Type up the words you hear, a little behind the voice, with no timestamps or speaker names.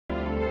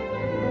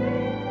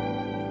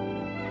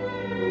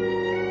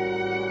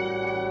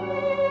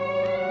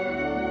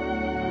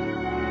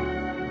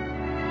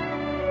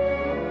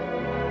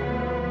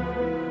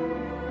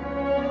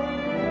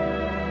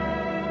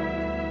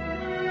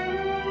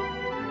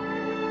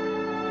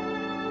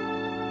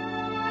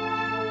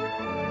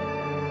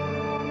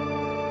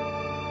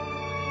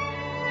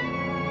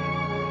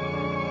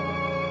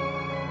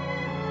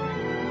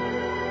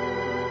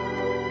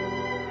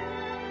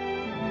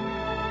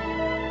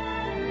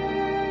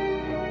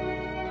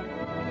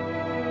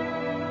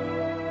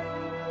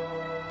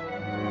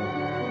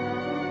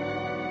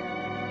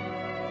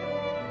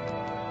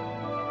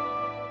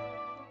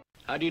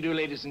How do you do,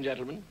 ladies and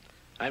gentlemen?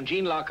 I'm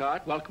Gene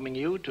Lockhart, welcoming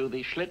you to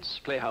the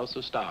Schlitz Playhouse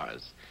of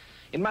Stars.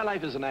 In my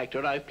life as an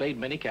actor, I've played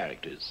many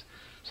characters.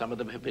 Some of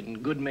them have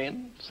been good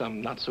men,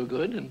 some not so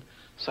good, and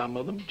some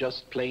of them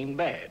just plain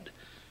bad.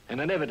 And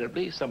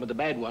inevitably, some of the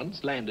bad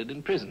ones landed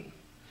in prison.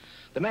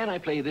 The man I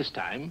play this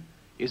time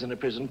is in a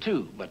prison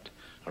too, but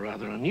a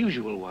rather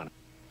unusual one.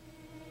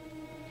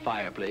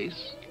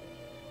 Fireplace.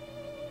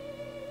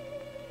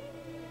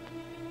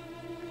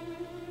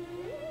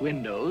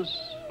 Windows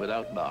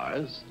without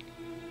bars.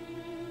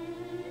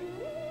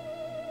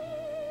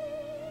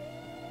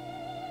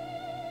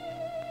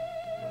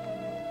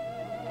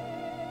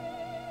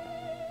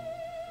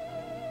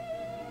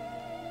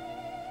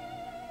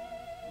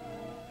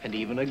 And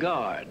even a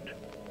guard,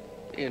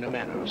 in a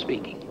manner of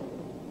speaking.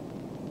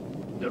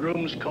 The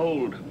room's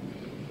cold.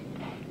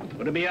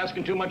 Would it be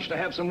asking too much to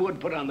have some wood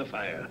put on the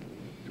fire?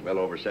 Well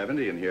over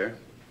 70 in here.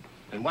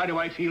 And why do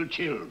I feel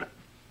chilled?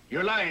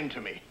 You're lying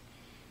to me.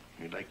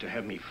 You'd like to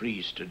have me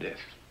freeze to death.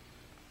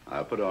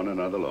 I'll put on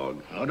another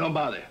log. Oh, don't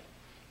bother.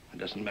 It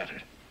doesn't matter.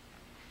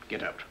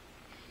 Get out.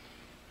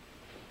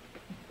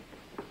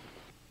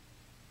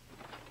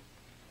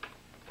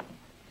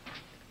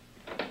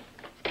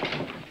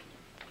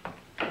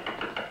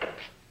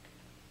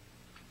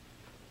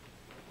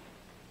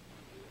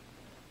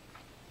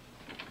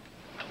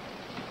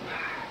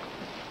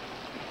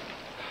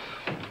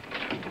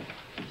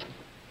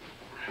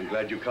 I'm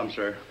glad you come,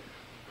 sir.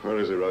 Where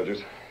is he,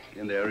 Rogers?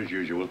 In there as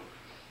usual.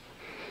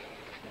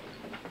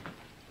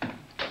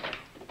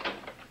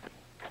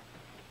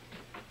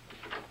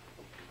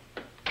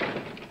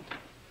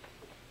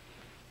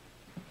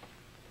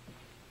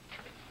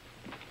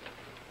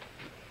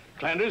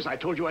 Flanders, I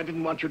told you I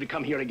didn't want you to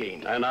come here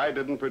again. And I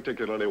didn't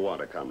particularly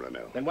want to come,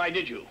 Rennell. Then why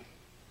did you?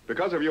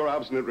 Because of your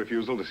obstinate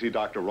refusal to see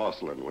Dr.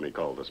 Rosslin when he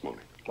called this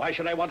morning. Why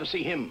should I want to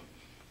see him?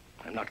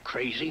 I'm not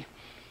crazy.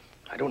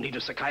 I don't need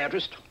a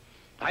psychiatrist.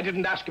 I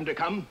didn't ask him to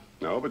come.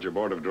 No, but your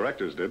board of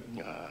directors did.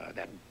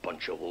 That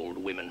bunch of old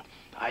women.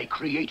 I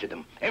created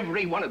them,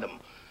 every one of them.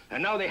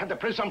 And now they have the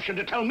presumption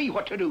to tell me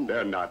what to do.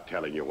 They're not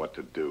telling you what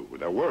to do.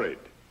 They're worried.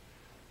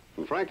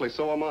 And frankly,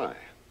 so am I.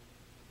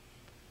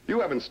 You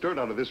haven't stirred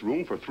out of this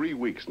room for 3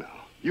 weeks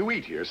now. You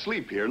eat here,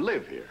 sleep here,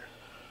 live here.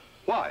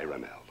 Why,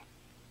 Rennell?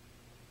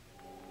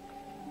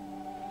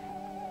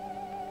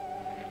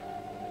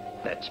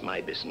 That's my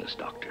business,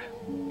 Doctor.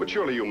 But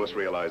surely you must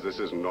realize this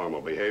isn't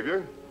normal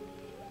behavior.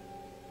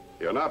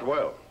 You're not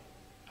well.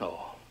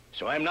 Oh,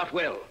 so I'm not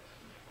well.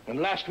 And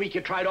last week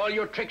you tried all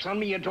your tricks on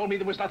me and told me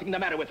there was nothing the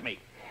matter with me.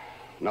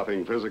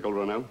 Nothing physical,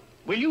 Rennell?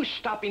 Will you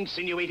stop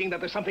insinuating that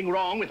there's something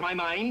wrong with my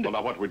mind? Well,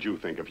 now, what would you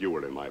think if you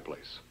were in my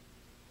place?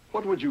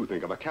 What would you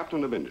think of a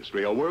captain of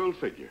industry, a world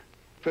figure,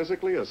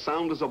 physically as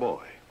sound as a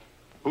boy,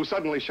 who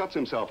suddenly shuts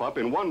himself up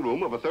in one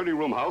room of a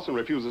 30-room house and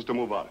refuses to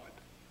move out of it?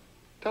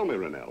 Tell me,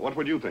 Rennell, what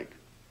would you think?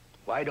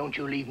 Why don't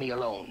you leave me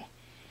alone?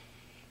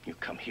 You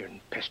come here and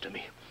pester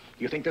me.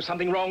 You think there's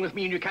something wrong with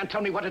me and you can't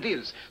tell me what it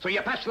is. So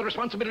you pass the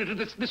responsibility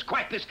to this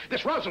quack,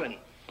 this Rosalind.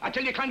 I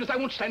tell you, Clanders, I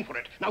won't stand for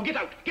it. Now get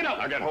out, get out.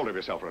 Now get hold of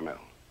yourself, Rennell.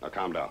 Now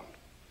calm down.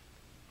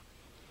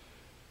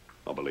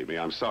 Oh, believe me,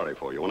 I'm sorry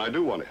for you, and I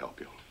do want to help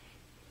you.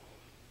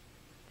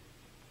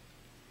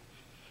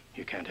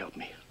 You can't help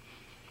me.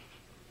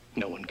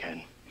 No one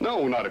can.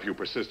 No, not if you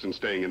persist in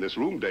staying in this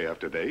room day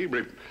after day,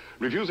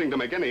 refusing to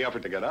make any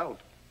effort to get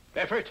out.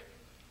 Effort?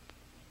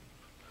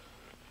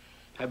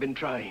 I've been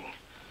trying.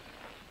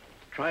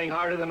 Trying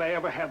harder than I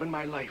ever have in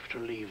my life to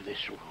leave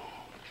this room.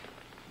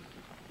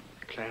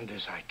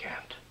 Clanders, I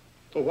can't.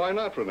 Well, why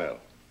not, Rennell?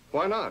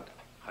 Why not?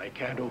 I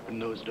can't open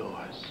those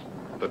doors.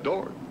 The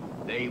door?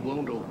 They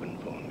won't open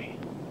for me.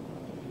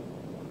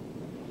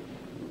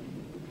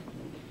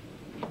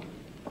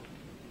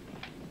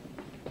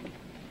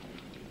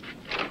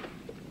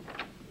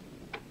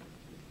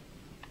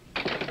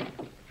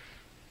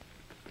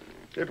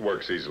 It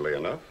works easily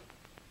enough.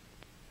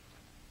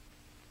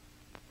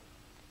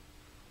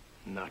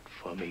 Not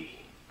for me.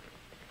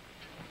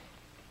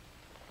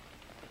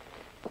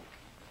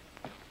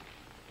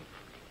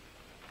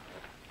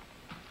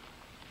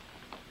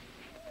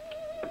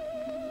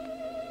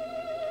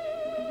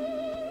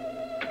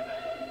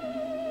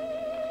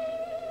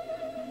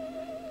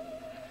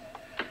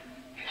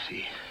 You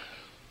see,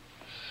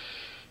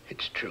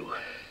 it's true.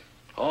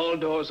 All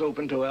doors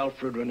open to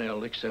Alfred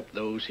Rennell except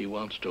those he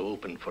wants to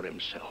open for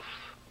himself.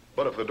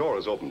 But if the door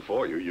is open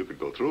for you, you could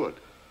go through it.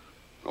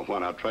 Well, why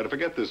not try to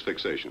forget this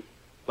fixation?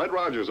 Let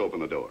Rogers open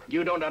the door.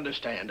 You don't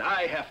understand.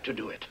 I have to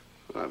do it.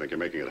 I think you're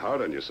making it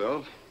hard on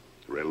yourself.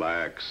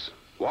 Relax.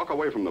 Walk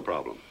away from the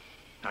problem.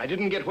 I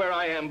didn't get where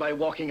I am by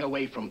walking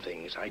away from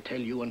things. I tell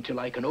you, until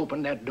I can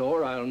open that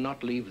door, I'll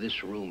not leave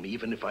this room,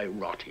 even if I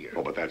rot here.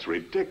 Oh, but that's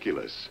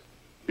ridiculous.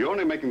 You're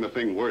only making the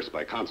thing worse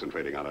by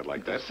concentrating on it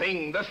like that.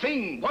 The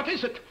thing. What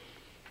is it?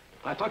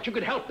 I thought you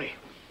could help me.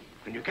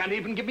 And you can't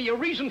even give me a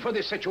reason for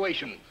this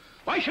situation.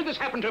 Why should this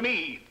happen to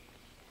me?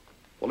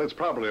 Well, it's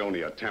probably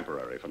only a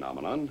temporary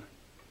phenomenon.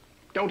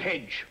 Don't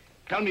hedge.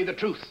 Tell me the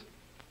truth.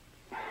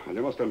 Well,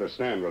 you must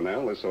understand,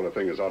 Rennell, this sort of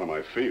thing is out of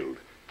my field.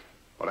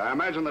 But I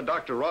imagine that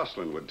Dr.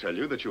 Rosslin would tell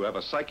you that you have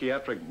a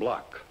psychiatric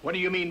block. What do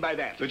you mean by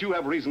that? That you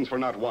have reasons for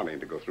not wanting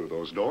to go through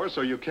those doors,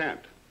 so you can't.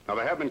 Now,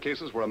 there have been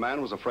cases where a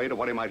man was afraid of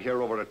what he might hear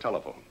over a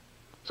telephone.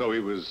 So he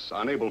was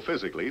unable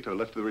physically to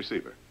lift the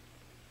receiver.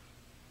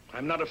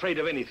 I'm not afraid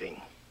of anything.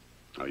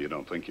 No, you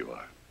don't think you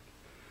are.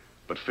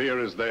 But fear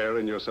is there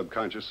in your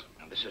subconscious.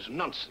 Now, this is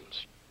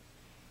nonsense.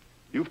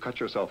 You've cut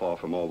yourself off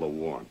from all the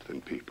warmth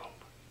in people.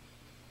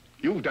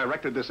 You've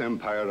directed this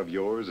empire of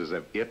yours as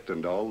if it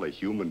and all the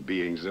human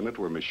beings in it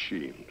were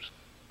machines.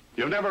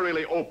 You've never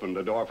really opened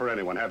a door for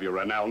anyone, have you,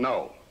 Rennell?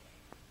 No.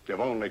 You've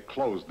only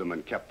closed them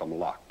and kept them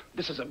locked.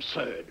 This is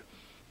absurd.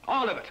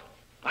 All of it.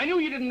 I knew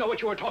you didn't know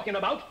what you were talking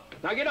about.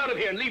 Now get out of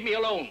here and leave me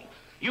alone.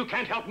 You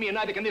can't help me, and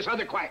neither can this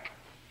other quack.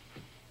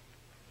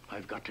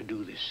 I've got to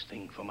do this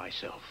thing for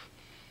myself,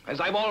 as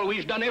I've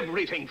always done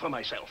everything for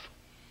myself.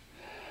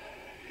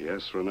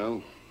 Yes,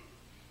 Rennell.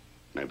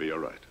 Maybe you're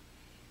right.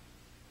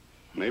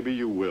 Maybe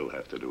you will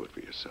have to do it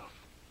for yourself.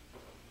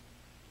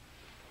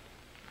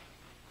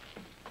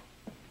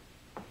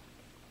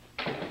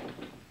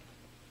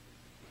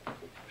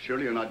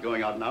 Surely you're not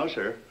going out now,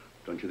 sir.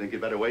 Don't you think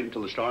you'd better wait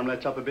until the storm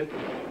lets up a bit?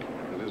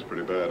 It is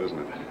pretty bad, isn't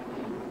it?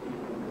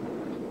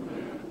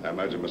 I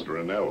imagine Mr.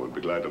 Rennell would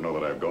be glad to know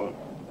that I've gone.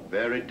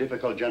 Very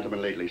difficult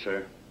gentleman lately,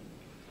 sir.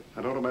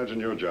 I don't imagine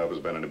your job has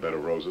been any bed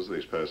of roses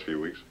these past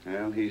few weeks.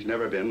 Well, he's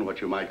never been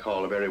what you might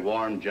call a very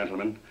warm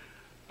gentleman.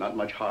 Not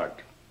much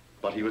heart.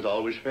 But he was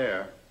always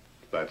fair.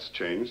 That's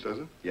changed, has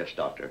it? Yes,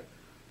 Doctor.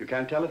 You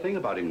can't tell a thing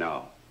about him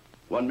now.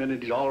 One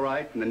minute he's all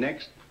right, and the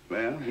next,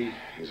 well,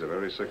 He's a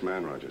very sick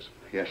man, Rogers.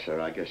 Yes,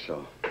 sir, I guess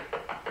so.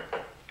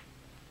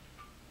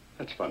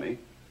 That's funny.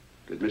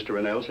 Did Mr.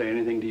 Rennell say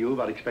anything to you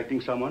about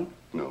expecting someone?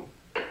 No.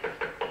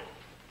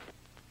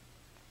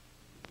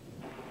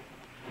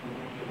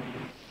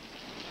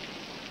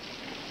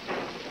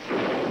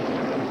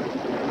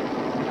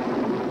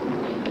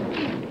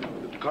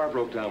 The car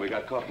broke down. We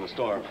got caught in the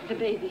storm. The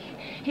baby.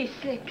 He's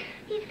sick.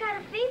 He's got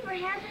a fever,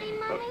 hasn't he,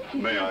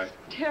 Mommy? May I? It's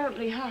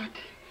terribly hot.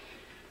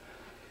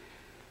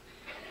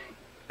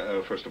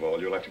 First of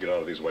all, you'll have to get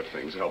out of these wet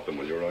things. Help them,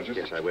 will you, Rogers?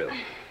 Yes, I will.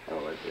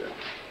 All right, dear.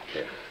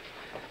 Here.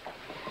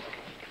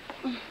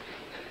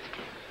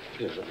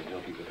 Here, let me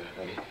help you with that,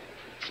 honey.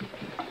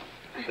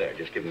 There,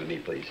 just give him to me,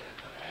 please.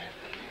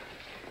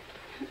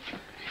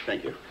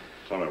 Thank you.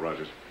 All right,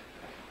 Rogers.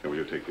 Here, will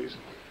you take these?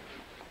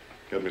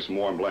 Get me some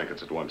warm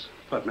blankets at once.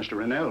 But, Mr.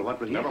 Rennell,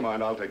 what was... Never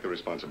mind, I'll take the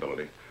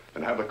responsibility.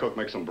 And have the cook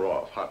make some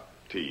broth, hot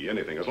tea,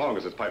 anything, as long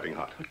as it's piping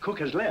hot. But Cook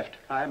has left.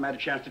 I haven't had a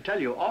chance to tell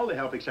you. All the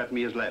help except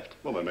me has left.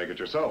 Well, then make it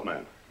yourself,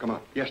 man. Come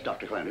on. Yes,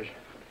 Dr. Flanders.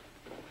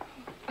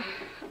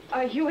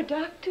 Are you a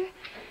doctor?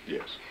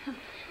 Yes.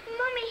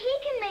 Mommy, he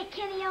can make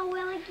Kenny all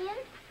well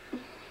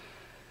again.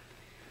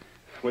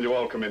 Will you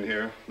all come in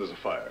here? There's a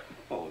fire.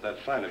 Oh,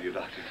 that's fine of you,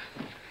 Doctor.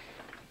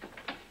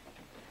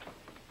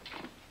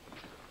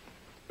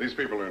 These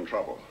people are in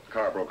trouble.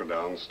 Car broken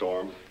down,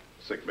 storm,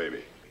 sick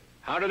baby.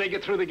 How do they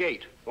get through the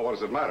gate? Well, what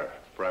does it matter?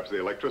 Perhaps the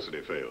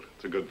electricity failed.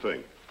 It's a good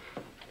thing.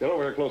 Get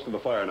over here close to the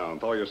fire now and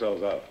thaw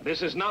yourselves out.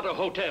 This is not a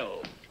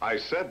hotel. I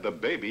said the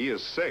baby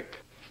is sick.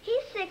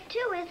 He's sick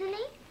too, isn't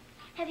he?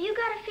 Have you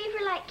got a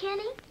fever like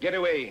Kenny? Get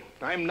away.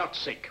 I'm not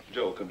sick.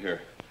 Joe, come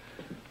here.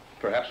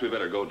 Perhaps we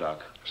better go,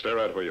 Doc. Stay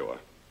right where you are.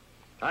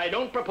 I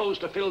don't propose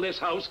to fill this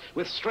house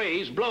with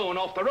strays blown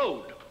off the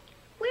road.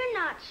 We're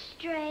not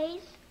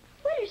strays.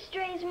 What are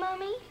strays,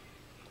 Mommy?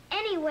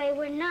 Anyway,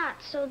 we're not,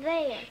 so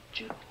there.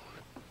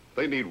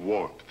 They need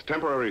warmth,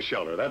 temporary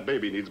shelter. That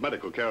baby needs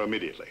medical care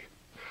immediately.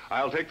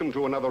 I'll take them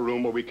to another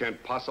room where we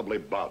can't possibly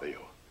bother you.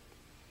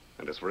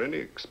 And as for any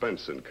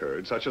expense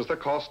incurred, such as the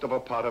cost of a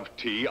pot of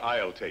tea,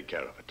 I'll take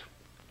care of it.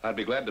 I'd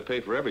be glad to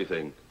pay for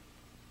everything.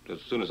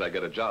 As soon as I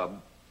get a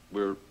job,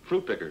 we're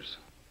fruit pickers.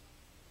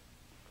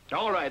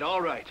 All right,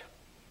 all right.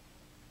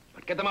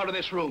 But get them out of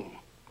this room.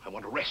 I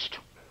want to rest.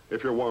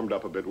 If you're warmed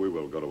up a bit, we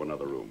will go to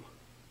another room.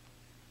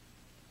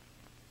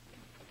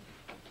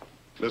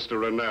 Mr.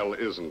 Rennell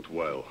isn't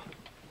well.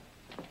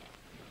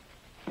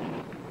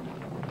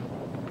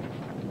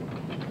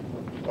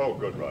 Oh,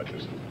 good,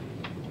 Rogers.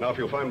 Now, if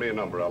you'll find me an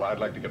umbrella, I'd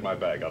like to get my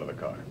bag out of the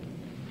car.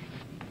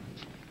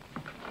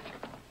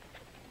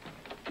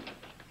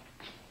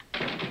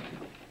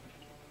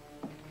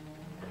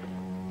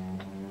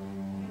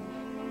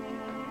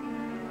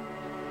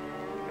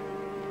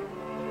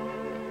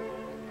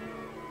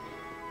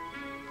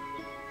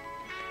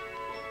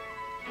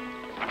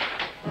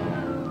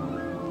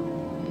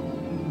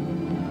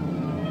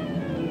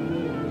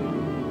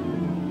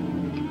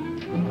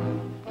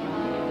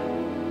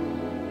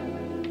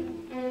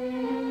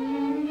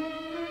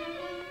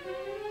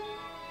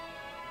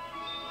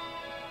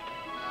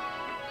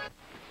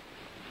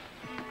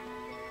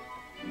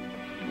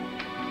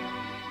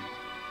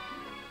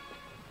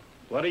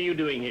 What are you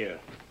doing here?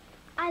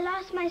 I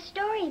lost my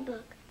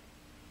storybook.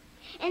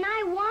 And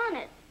I want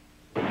it.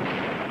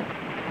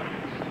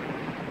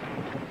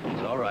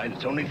 It's all right.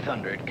 It's only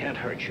thunder. It can't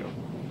hurt you.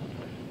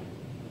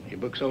 Your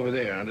book's over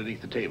there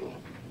underneath the table.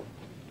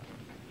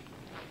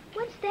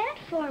 What's that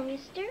for,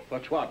 mister?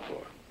 What's what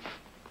for?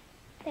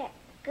 That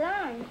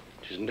gun.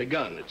 It isn't a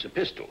gun, it's a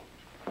pistol.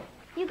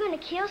 You gonna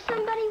kill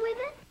somebody with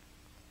it?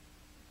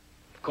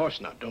 Of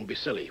course not. Don't be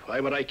silly. Why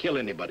would I kill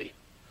anybody?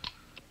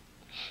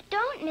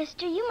 Don't,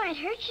 mister. You might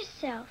hurt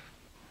yourself.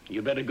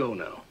 You better go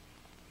now.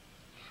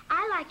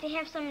 I like to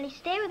have somebody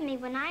stay with me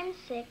when I'm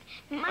sick.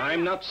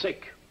 I'm not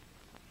sick.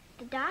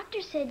 The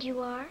doctor said you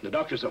are. The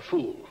doctor's a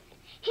fool.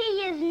 He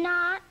is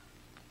not.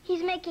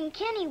 He's making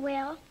Kenny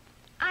well.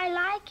 I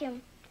like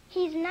him.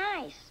 He's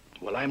nice.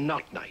 Well, I'm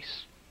not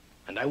nice.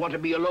 And I want to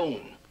be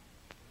alone.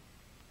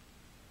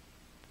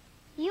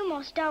 You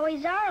most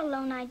always are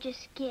alone, I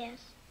just guess.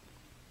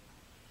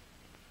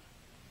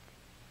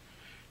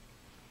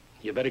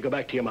 You better go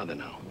back to your mother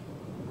now.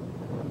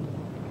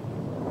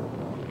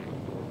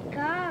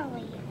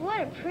 Golly,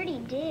 what a pretty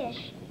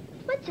dish.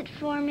 What's it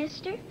for,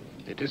 mister?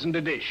 It isn't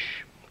a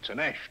dish. It's an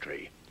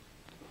ashtray.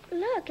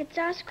 Look, it's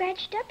all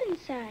scratched up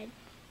inside.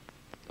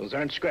 Those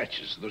aren't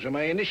scratches. Those are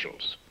my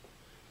initials.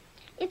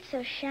 It's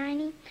so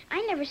shiny.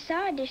 I never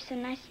saw a dish so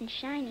nice and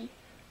shiny.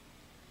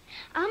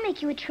 I'll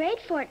make you a trade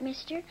for it,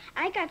 mister.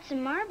 I got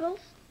some marbles.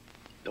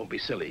 Don't be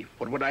silly.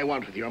 What would I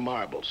want with your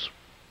marbles?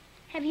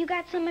 Have you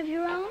got some of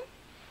your own?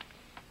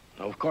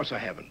 No, of course I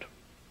haven't.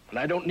 And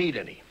I don't need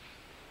any.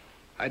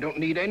 I don't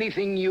need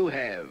anything you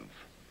have.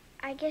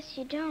 I guess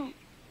you don't.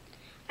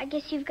 I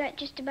guess you've got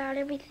just about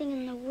everything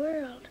in the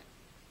world.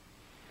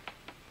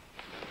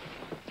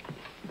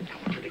 I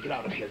want you to get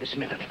out of here this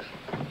minute.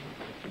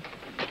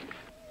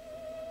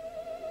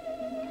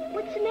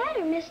 What's the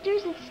matter, mister?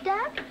 Is it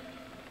stuck?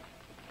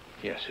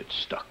 Yes, it's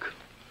stuck.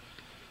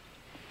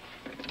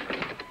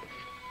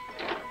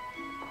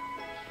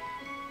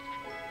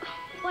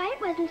 Why,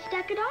 it wasn't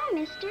stuck at all,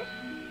 mister.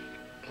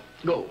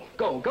 Go,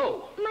 go,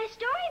 go. My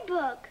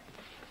storybook.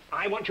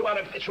 I want you out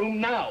of this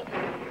room now.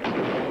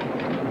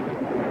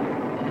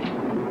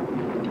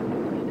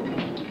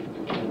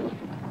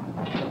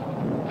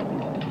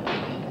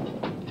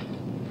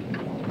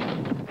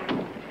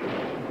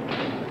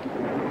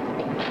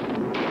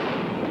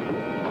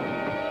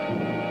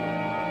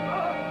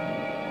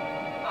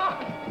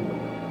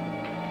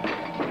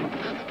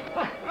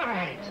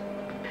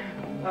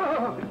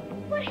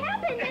 What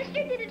happened,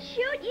 mister? Did it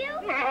shoot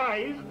you? My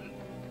eyes.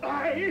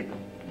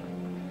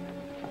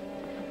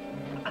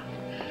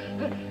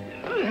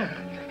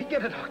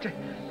 Get a doctor.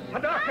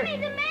 A doctor. Mommy,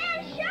 the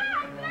man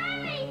shot!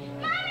 Mommy!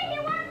 Mommy, he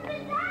wants the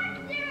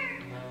doctor!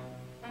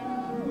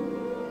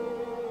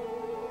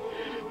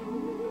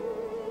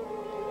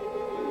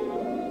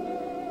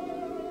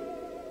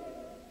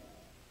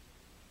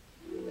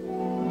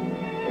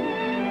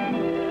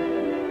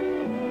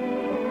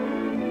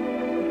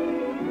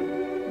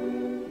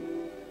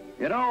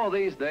 You know,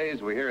 these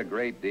days we hear a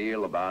great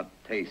deal about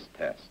taste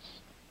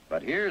tests.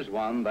 But here's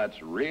one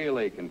that's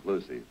really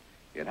conclusive.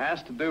 It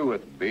has to do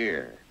with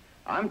beer.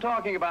 I'm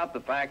talking about the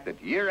fact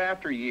that year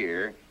after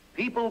year,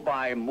 people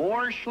buy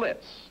more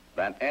Schlitz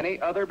than any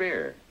other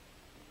beer.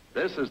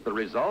 This is the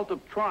result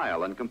of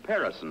trial and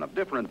comparison of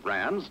different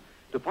brands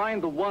to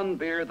find the one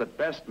beer that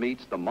best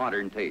meets the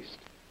modern taste.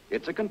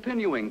 It's a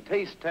continuing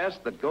taste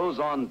test that goes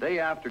on day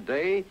after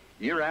day,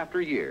 year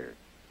after year.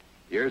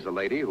 Here's a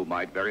lady who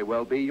might very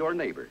well be your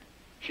neighbor.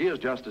 She has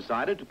just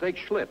decided to take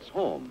Schlitz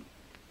home.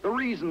 The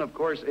reason, of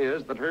course,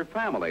 is that her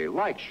family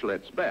likes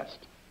Schlitz best.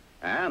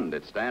 And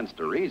it stands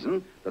to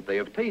reason that they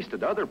have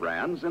tasted other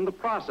brands in the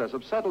process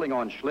of settling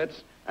on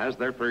Schlitz as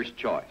their first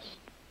choice.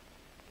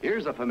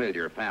 Here's a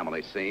familiar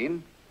family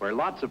scene where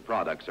lots of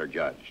products are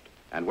judged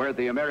and where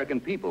the American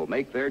people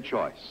make their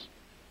choice.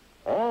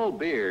 All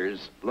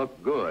beers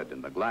look good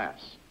in the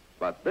glass,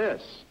 but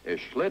this is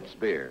Schlitz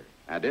beer,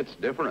 and it's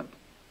different,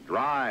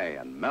 dry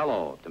and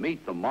mellow to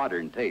meet the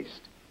modern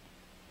taste.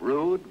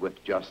 Brewed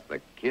with just the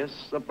kiss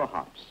of the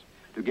hops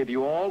to give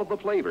you all of the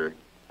flavor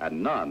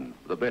and none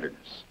of the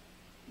bitterness.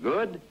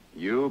 Good?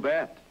 You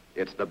bet.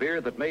 It's the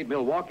beer that made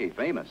Milwaukee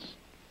famous.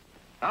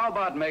 How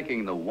about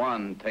making the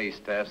one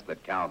taste test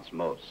that counts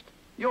most?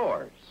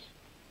 Yours.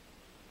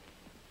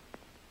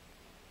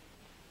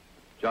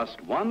 Just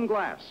one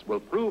glass will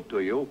prove to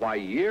you why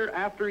year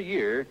after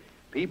year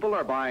people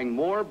are buying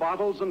more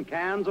bottles and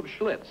cans of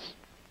Schlitz.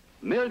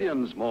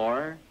 Millions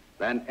more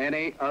than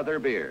any other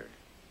beer.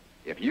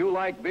 If you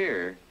like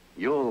beer,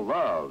 you'll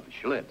love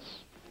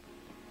Schlitz.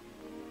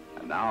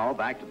 And now,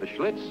 back to the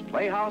Schlitz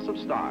Playhouse of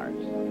Stars.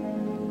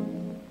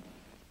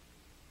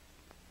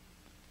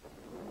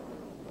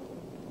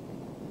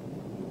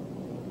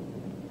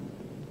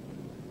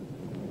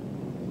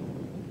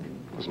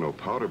 There's no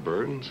powder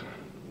burns,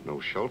 no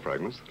shell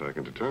fragments that I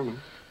can determine,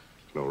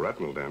 no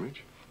retinal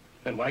damage.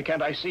 Then why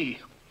can't I see?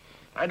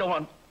 I don't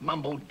want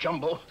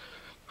mumbo-jumbo.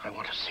 I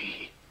want to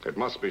see. It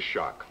must be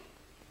shock.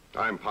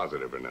 I'm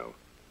positive, Ernell.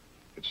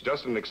 It's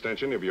just an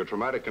extension of your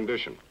traumatic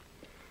condition.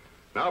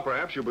 Now,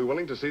 perhaps you'll be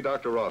willing to see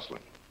Dr.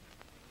 Roslin.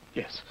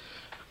 Yes.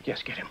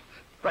 Yes, get him.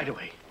 Right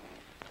away.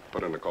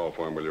 Put in the call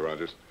form, will you,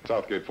 Rogers?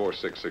 Southgate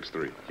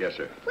 4663. Yes,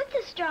 sir. What's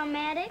a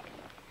strawmatic?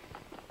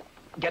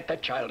 Get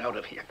that child out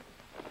of here.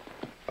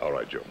 All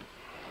right, Joe.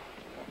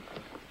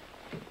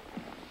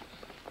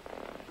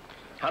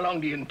 How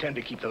long do you intend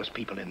to keep those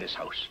people in this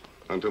house?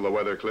 Until the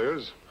weather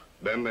clears,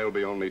 then they'll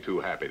be only too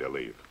happy to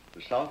leave.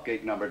 The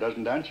Southgate number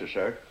doesn't answer,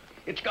 sir.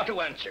 It's got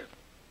to answer.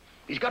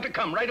 He's got to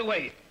come right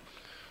away.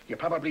 You're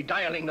probably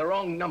dialing the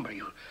wrong number,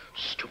 you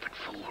stupid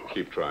fool.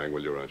 Keep trying,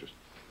 will you, Rogers?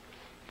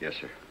 Yes,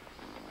 sir.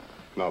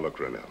 Now, look,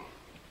 Rennell.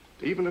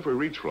 Even if we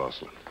reach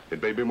Rosalind,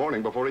 it may be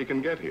morning before he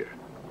can get here.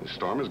 The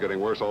storm is getting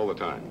worse all the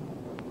time.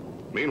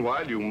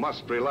 Meanwhile, you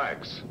must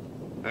relax.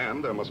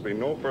 And there must be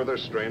no further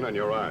strain on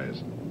your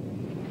eyes.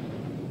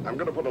 I'm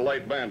going to put a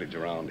light bandage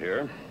around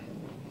here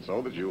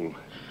so that you'll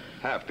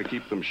have to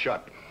keep them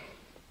shut.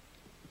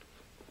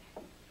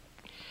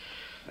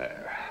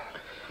 There.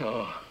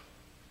 Oh.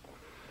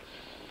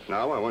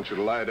 Now, I want you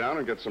to lie down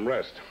and get some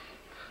rest.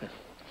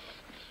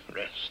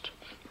 Rest.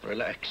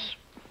 Relax.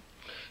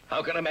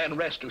 How can a man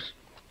rest who's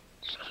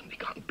suddenly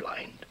gone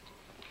blind?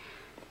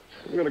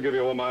 I'm going to give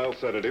you a mild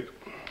sedative.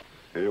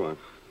 Here you are.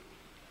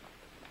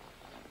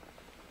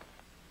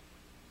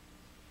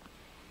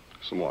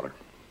 Some water.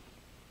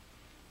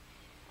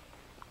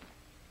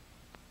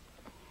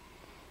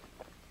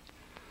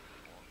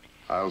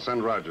 I'll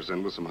send Rogers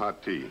in with some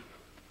hot tea.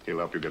 He'll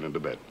help you get into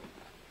bed.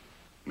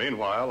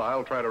 Meanwhile,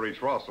 I'll try to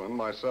reach Rosalind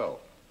myself.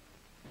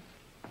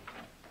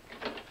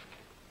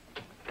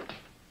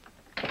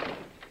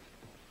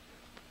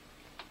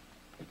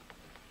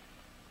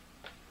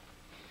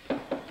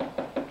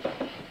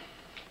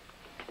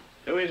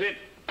 Who is it?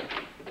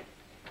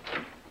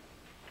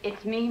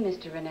 It's me,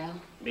 Mr. Rennell.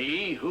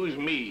 Me? Who's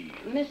me?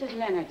 Mrs.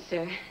 Leonard,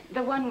 sir.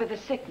 The one with the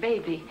sick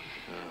baby.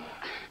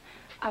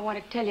 I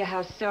want to tell you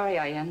how sorry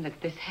I am that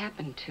this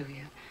happened to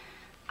you.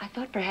 I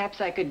thought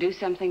perhaps I could do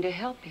something to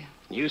help you.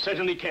 You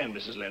certainly can,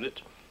 Mrs.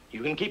 Leonard.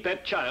 You can keep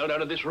that child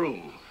out of this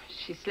room.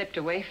 She slipped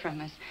away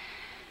from us.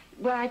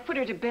 Well, I put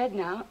her to bed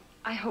now.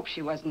 I hope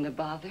she wasn't a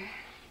bother.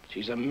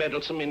 She's a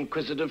meddlesome,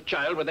 inquisitive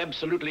child with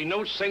absolutely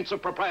no sense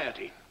of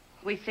propriety.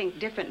 We think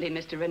differently,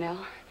 Mr.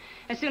 Rennell.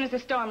 As soon as the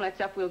storm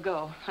lets up, we'll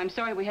go. I'm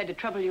sorry we had to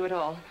trouble you at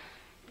all.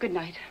 Good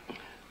night.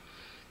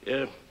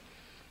 Mrs.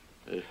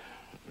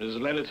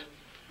 Leonard?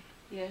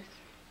 Yes?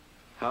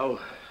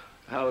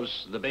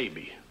 How's the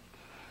baby?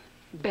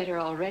 Better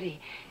already.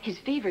 His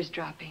fever's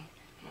dropping.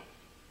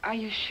 Are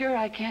you sure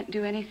I can't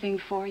do anything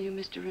for you,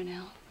 Mr.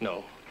 Rennell?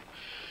 No.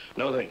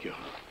 No, thank you.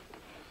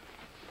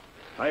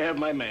 I have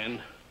my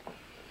man.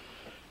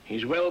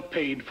 He's well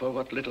paid for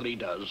what little he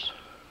does.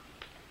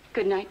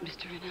 Good night,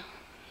 Mr. Rennell.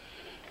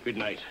 Good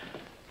night.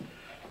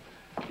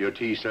 Your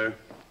tea, sir?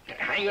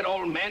 Hang it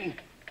all, men.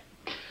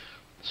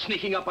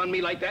 Sneaking up on me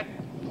like that.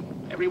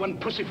 Everyone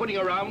pussyfooting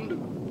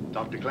around.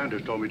 Dr.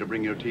 Clanders told me to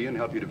bring your tea and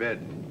help you to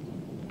bed.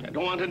 I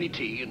don't want any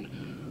tea, and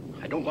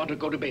I don't want to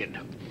go to bed.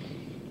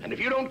 And if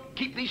you don't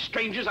keep these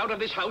strangers out of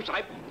this house,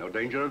 No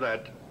danger of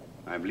that.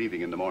 I'm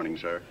leaving in the morning,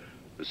 sir.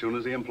 As soon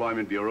as the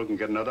Employment Bureau can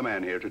get another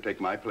man here to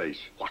take my place.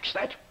 What's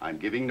that? I'm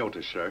giving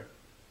notice, sir.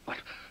 What?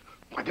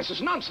 Why, this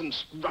is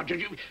nonsense, Roger.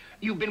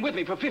 You've been with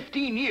me for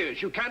 15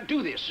 years. You can't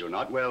do this. You're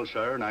not well,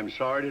 sir, and I'm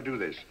sorry to do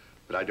this.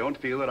 But I don't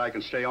feel that I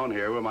can stay on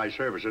here where my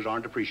services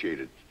aren't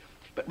appreciated.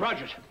 But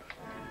Rogers!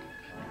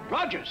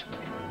 Rogers!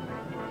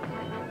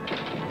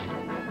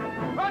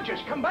 Rogers,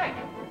 come back!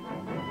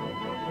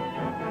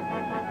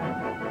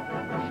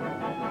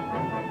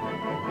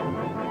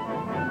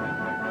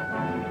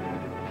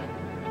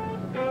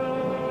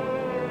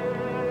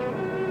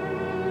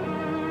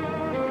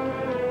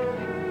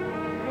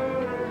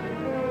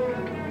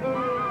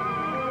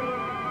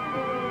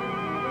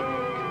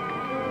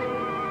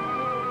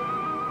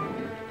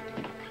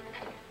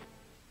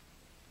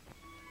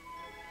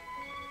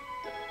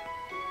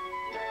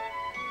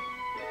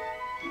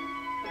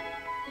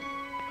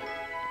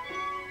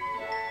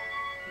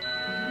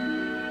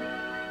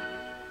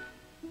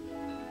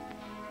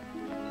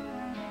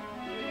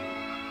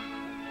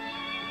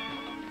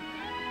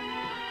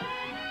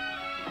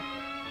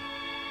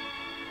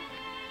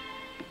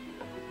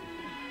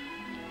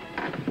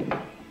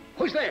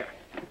 Who's there?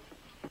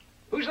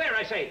 Who's there,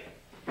 I say?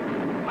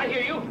 I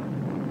hear you.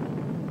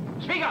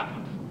 Speak up.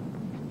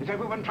 Is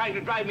everyone trying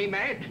to drive me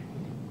mad?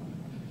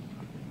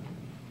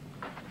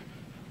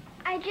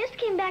 I just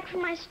came back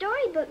from my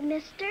storybook,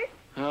 mister.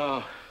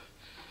 Oh,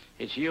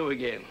 it's you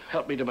again.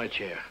 Help me to my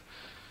chair.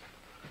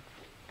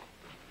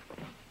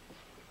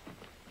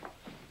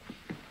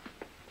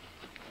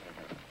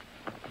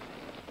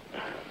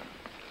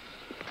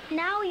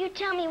 Now will you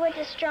tell me what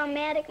does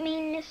dramatic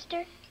mean,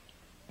 mister?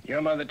 Your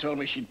mother told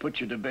me she'd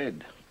put you to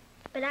bed.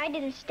 But I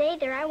didn't stay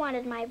there. I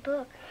wanted my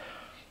book.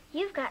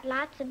 You've got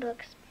lots of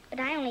books, but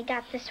I only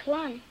got this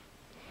one.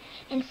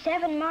 And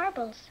 7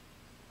 marbles.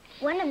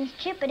 One of them's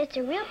chipped, but it's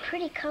a real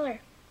pretty color.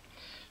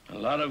 A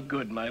lot of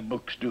good my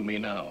books do me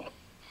now.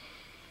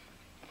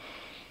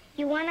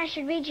 You want I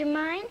should read your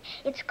mind?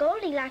 It's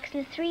Goldilocks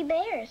and the 3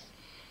 Bears.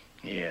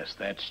 Yes,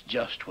 that's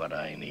just what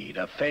I need.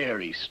 A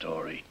fairy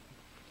story.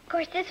 Of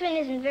course, this one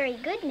isn't very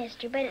good,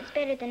 mister, but it's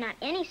better than not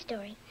any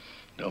story.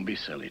 Don't be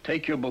silly.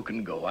 Take your book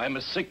and go. I'm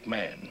a sick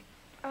man.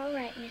 All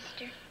right,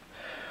 mister.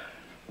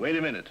 Wait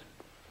a minute.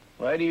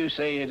 Why do you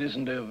say it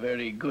isn't a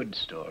very good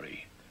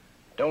story?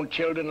 Don't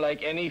children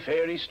like any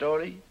fairy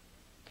story?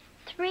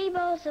 3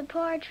 bowls of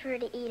porridge for her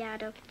to eat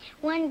out of.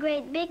 1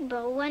 great big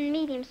bowl, 1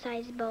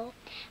 medium-sized bowl,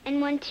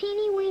 and 1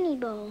 teeny-weeny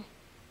bowl.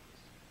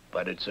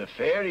 But it's a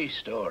fairy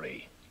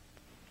story.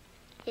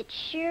 It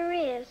sure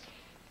is.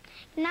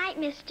 Good night,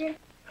 mister.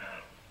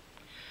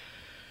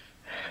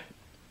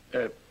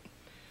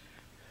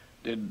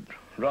 Did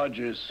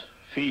Rogers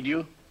feed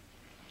you?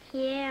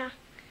 Yeah,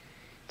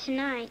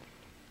 tonight.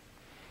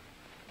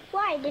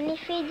 Why, didn't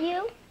he feed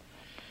you?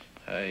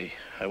 I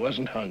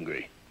wasn't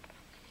hungry.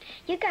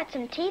 You got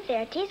some tea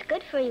there. Tea's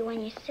good for you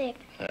when you're sick.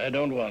 I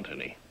don't want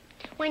any.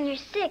 When you're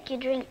sick, you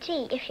drink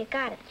tea, if you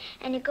got it.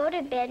 And you go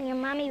to bed and your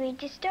mommy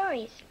reads you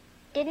stories.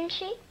 Didn't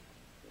she?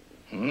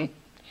 Hmm?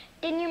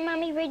 Didn't your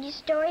mommy read you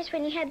stories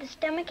when you had the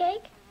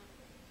stomachache?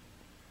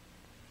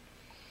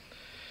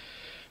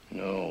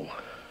 No.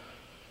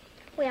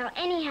 Well,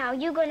 anyhow,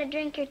 you gonna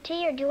drink your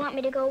tea, or do you want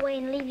me to go away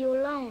and leave you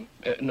alone?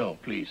 No,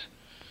 please.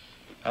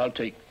 I'll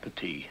take the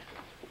tea.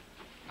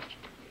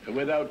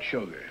 Without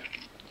sugar.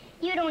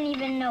 You don't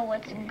even know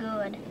what's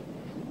good.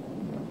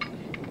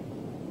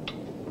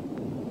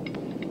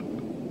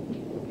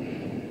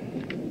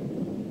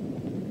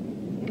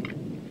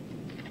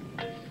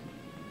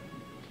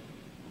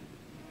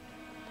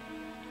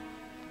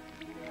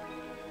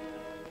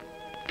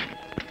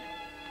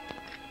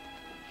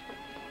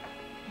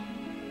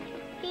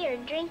 Here,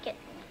 drink it.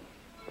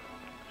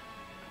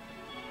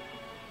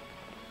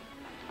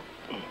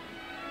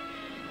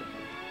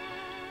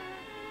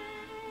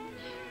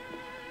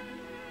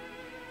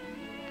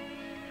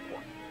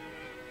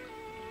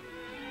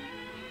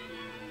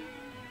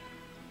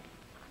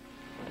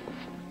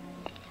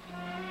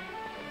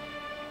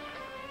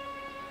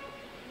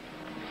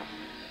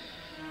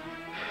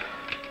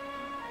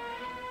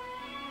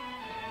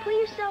 Pull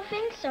yourself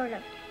in, sort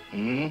of.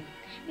 Hmm?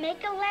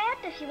 Make a laugh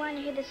if you want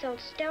to hear this old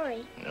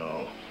story.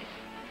 No.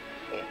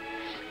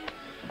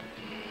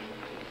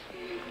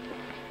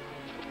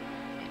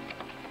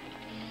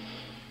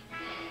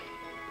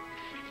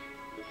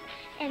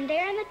 And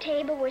there on the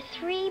table were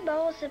 3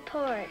 bowls of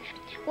porridge.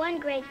 1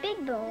 great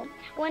big bowl,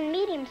 1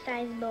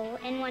 medium-sized bowl,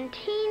 and 1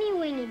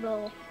 teeny-weeny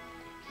bowl.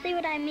 See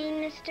what I mean,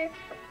 mister?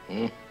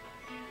 Hmm?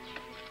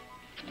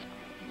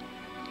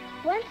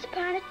 Once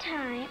upon a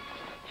time,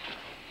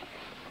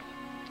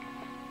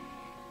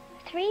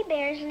 3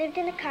 bears lived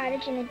in a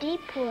cottage in the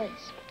deep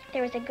woods.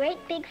 There was a great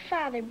big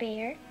father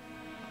bear.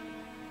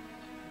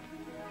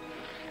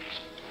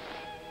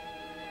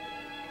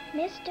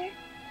 Mister?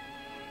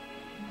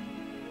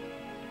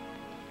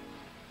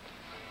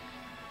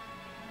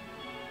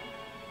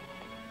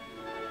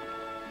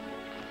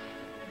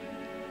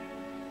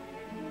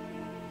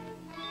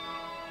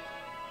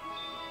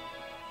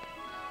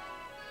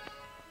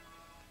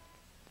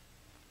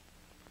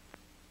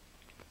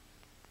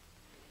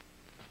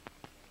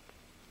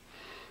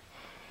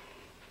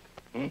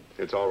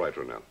 It's all right,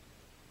 Ronell.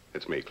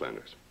 It's me,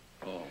 Flanders.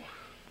 Oh.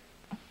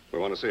 We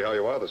want to see how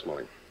you are this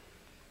morning.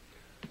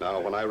 Now,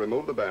 when I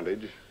remove the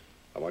bandage,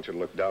 I want you to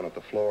look down at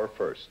the floor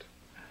first.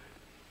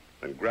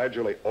 Then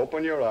gradually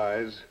open your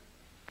eyes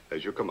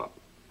as you come up.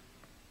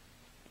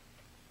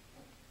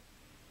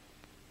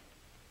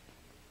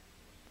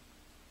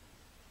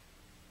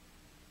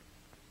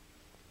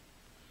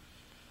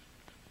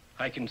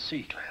 I can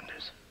see,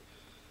 Flanders.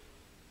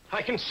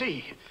 I can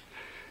see.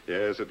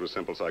 Yes, it was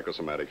simple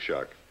psychosomatic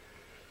shock.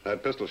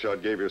 That pistol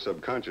shot gave your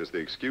subconscious the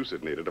excuse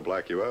it needed to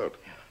black you out.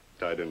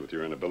 Tied in with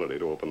your inability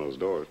to open those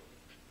doors.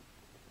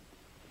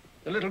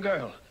 The little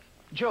girl,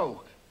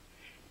 Jo,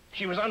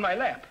 she was on my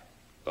lap.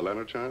 The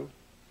Leonard child?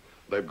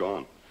 They've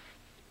gone.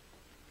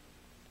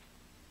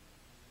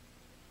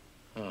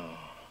 Oh.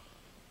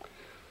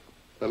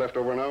 They left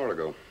over an hour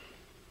ago.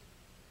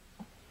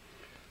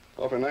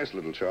 Awfully nice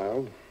little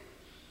child.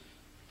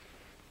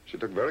 She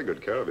took very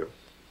good care of you.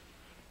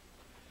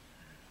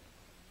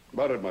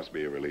 But it must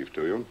be a relief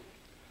to you.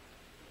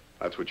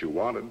 That's what you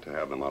wanted, to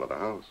have them out of the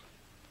house.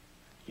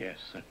 Yes.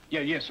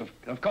 Yes,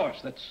 of course.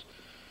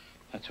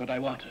 That's what I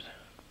wanted.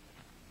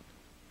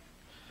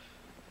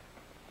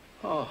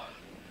 Oh,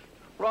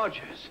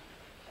 Rogers.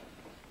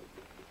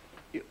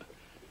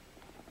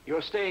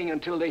 You're staying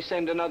until they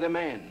send another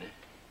man.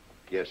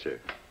 Yes, sir.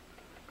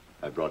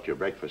 I brought your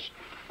breakfast.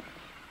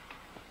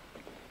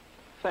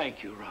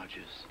 Thank you,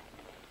 Rogers.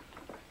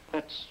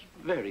 That's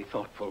very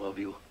thoughtful of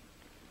you.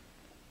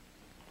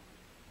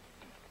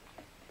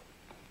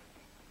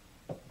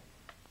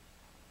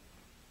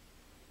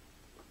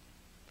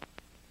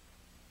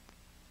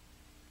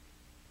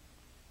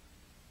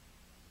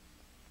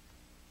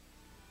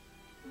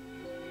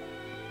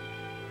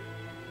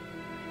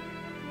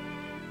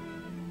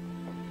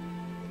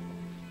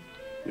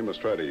 You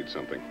must try to eat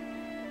something.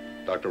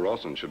 Dr.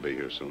 Rawson should be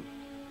here soon.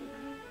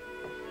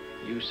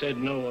 You said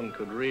no one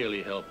could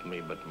really help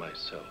me but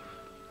myself.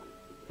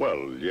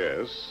 Well,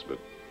 yes, but...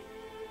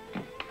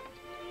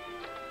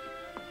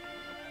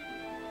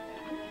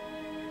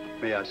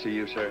 May I see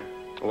you, sir?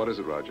 What is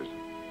it, Rogers?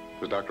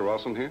 Is Dr.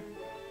 Rawson here?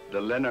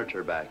 The Leonards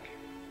are back.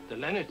 The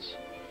Leonards?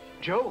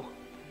 Joe?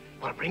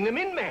 Well, bring them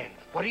in, man.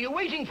 What are you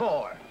waiting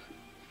for?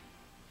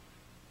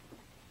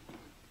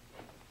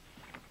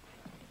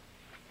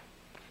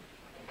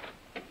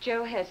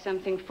 Joe has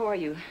something for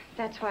you.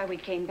 That's why we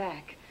came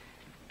back.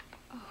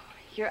 Oh,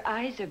 your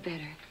eyes are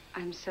better.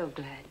 I'm so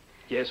glad.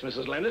 Yes,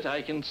 Mrs. Leonard,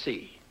 I can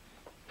see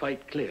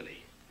quite clearly.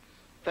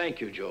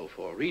 Thank you, Joe,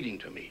 for reading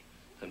to me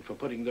and for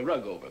putting the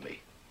rug over me.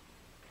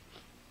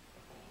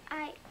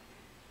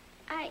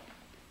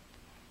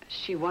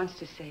 She wants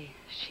to say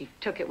she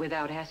took it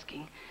without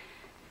asking.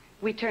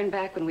 We turned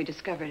back when we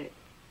discovered it.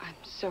 I'm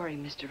sorry,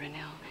 Mr.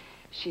 Rennell.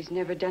 She's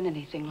never done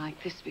anything like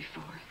this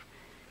before.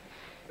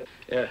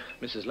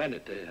 Mrs.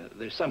 Leonard,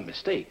 there's some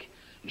mistake.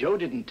 Joe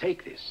didn't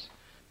take this.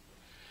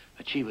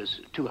 But she was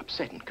too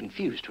upset and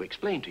confused to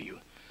explain to you.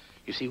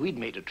 You see, we'd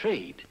made a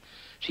trade.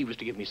 She was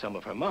to give me some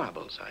of her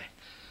marbles.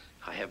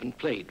 I haven't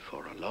played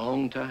for a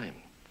long time.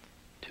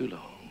 Too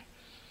long.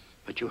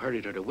 But you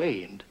hurried her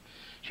away, and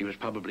she was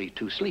probably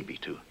too sleepy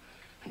to.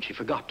 And she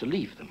forgot to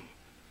leave them.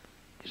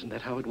 Isn't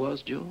that how it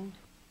was, Joe?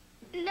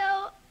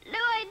 No,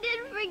 I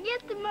didn't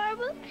forget the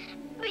marbles.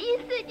 But you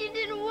said you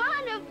didn't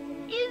want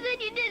them. You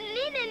said you didn't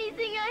need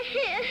anything I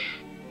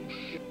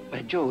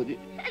had. Joe... And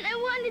I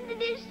wanted the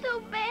dish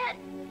so bad.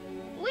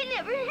 We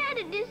never had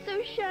a dish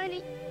so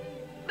shiny.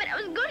 But I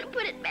was going to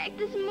put it back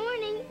this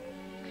morning.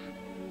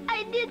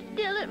 I did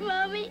steal it,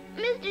 Mommy.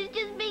 Mister's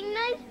just being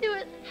nice to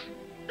us.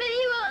 But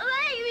he won't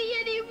like me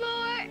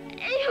anymore. And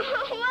he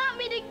won't want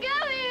me to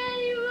come here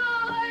anymore.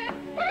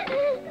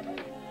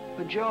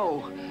 But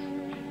Joe...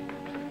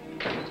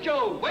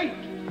 Joe, wait!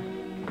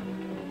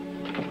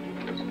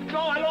 Joe,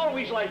 I'll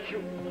always like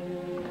you.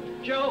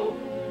 Joe,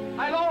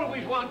 I'll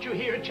always want you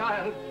here,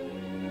 child.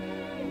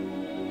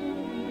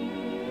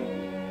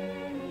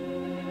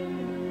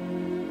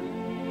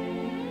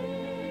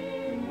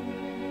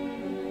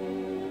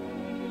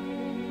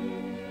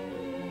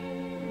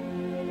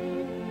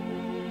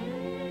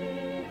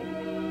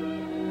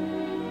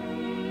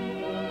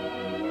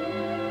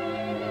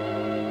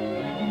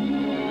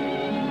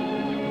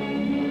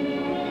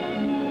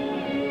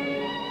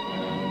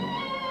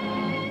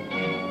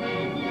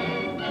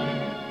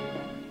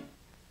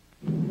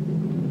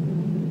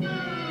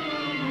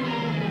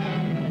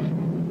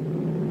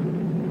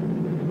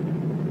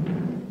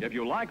 If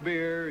you like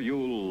beer,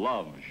 you'll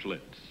love Schlitz.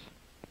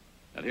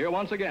 And here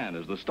once again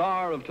is the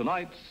star of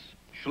tonight's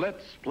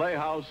Schlitz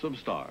Playhouse of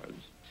Stars.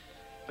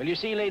 Well, you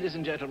see, ladies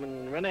and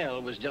gentlemen,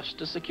 Rennell was just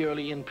as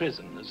securely in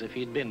prison as if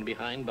he'd been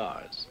behind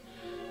bars.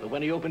 But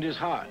when he opened his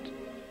heart,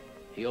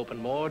 he opened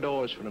more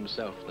doors for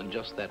himself than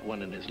just that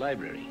one in his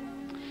library.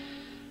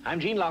 I'm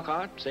Gene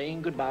Lockhart,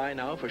 saying goodbye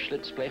now for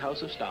Schlitz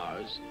Playhouse of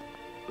Stars,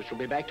 which will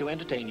be back to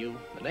entertain you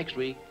the next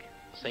week,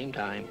 same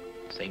time,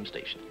 same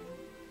station.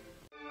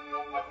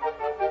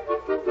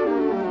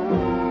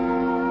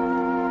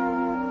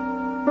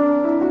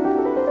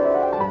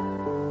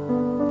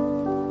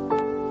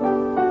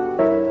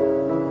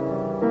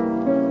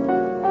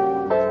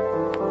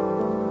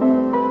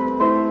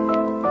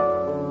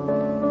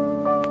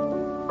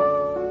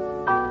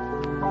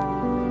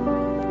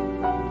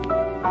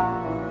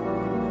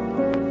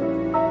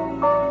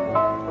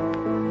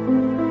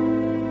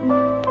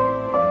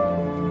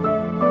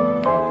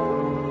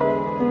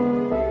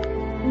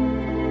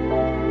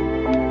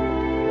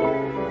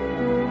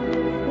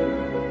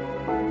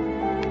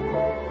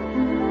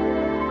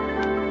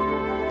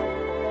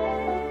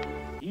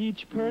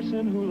 Each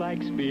person who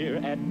likes beer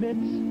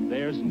admits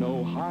there's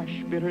no harsh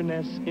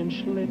bitterness in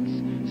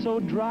Schlitz. So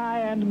dry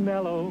and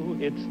mellow,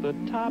 it's the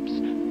tops,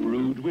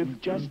 brewed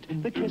with just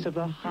the kiss of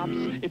the hops.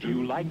 If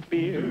you like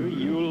beer,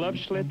 you'll love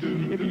Schlitz.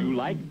 If you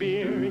like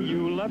beer,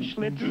 you'll love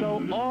Schlitz.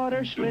 So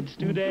order Schlitz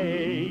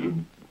today.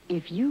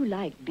 If you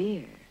like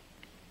beer,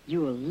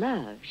 you'll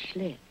love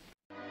Schlitz.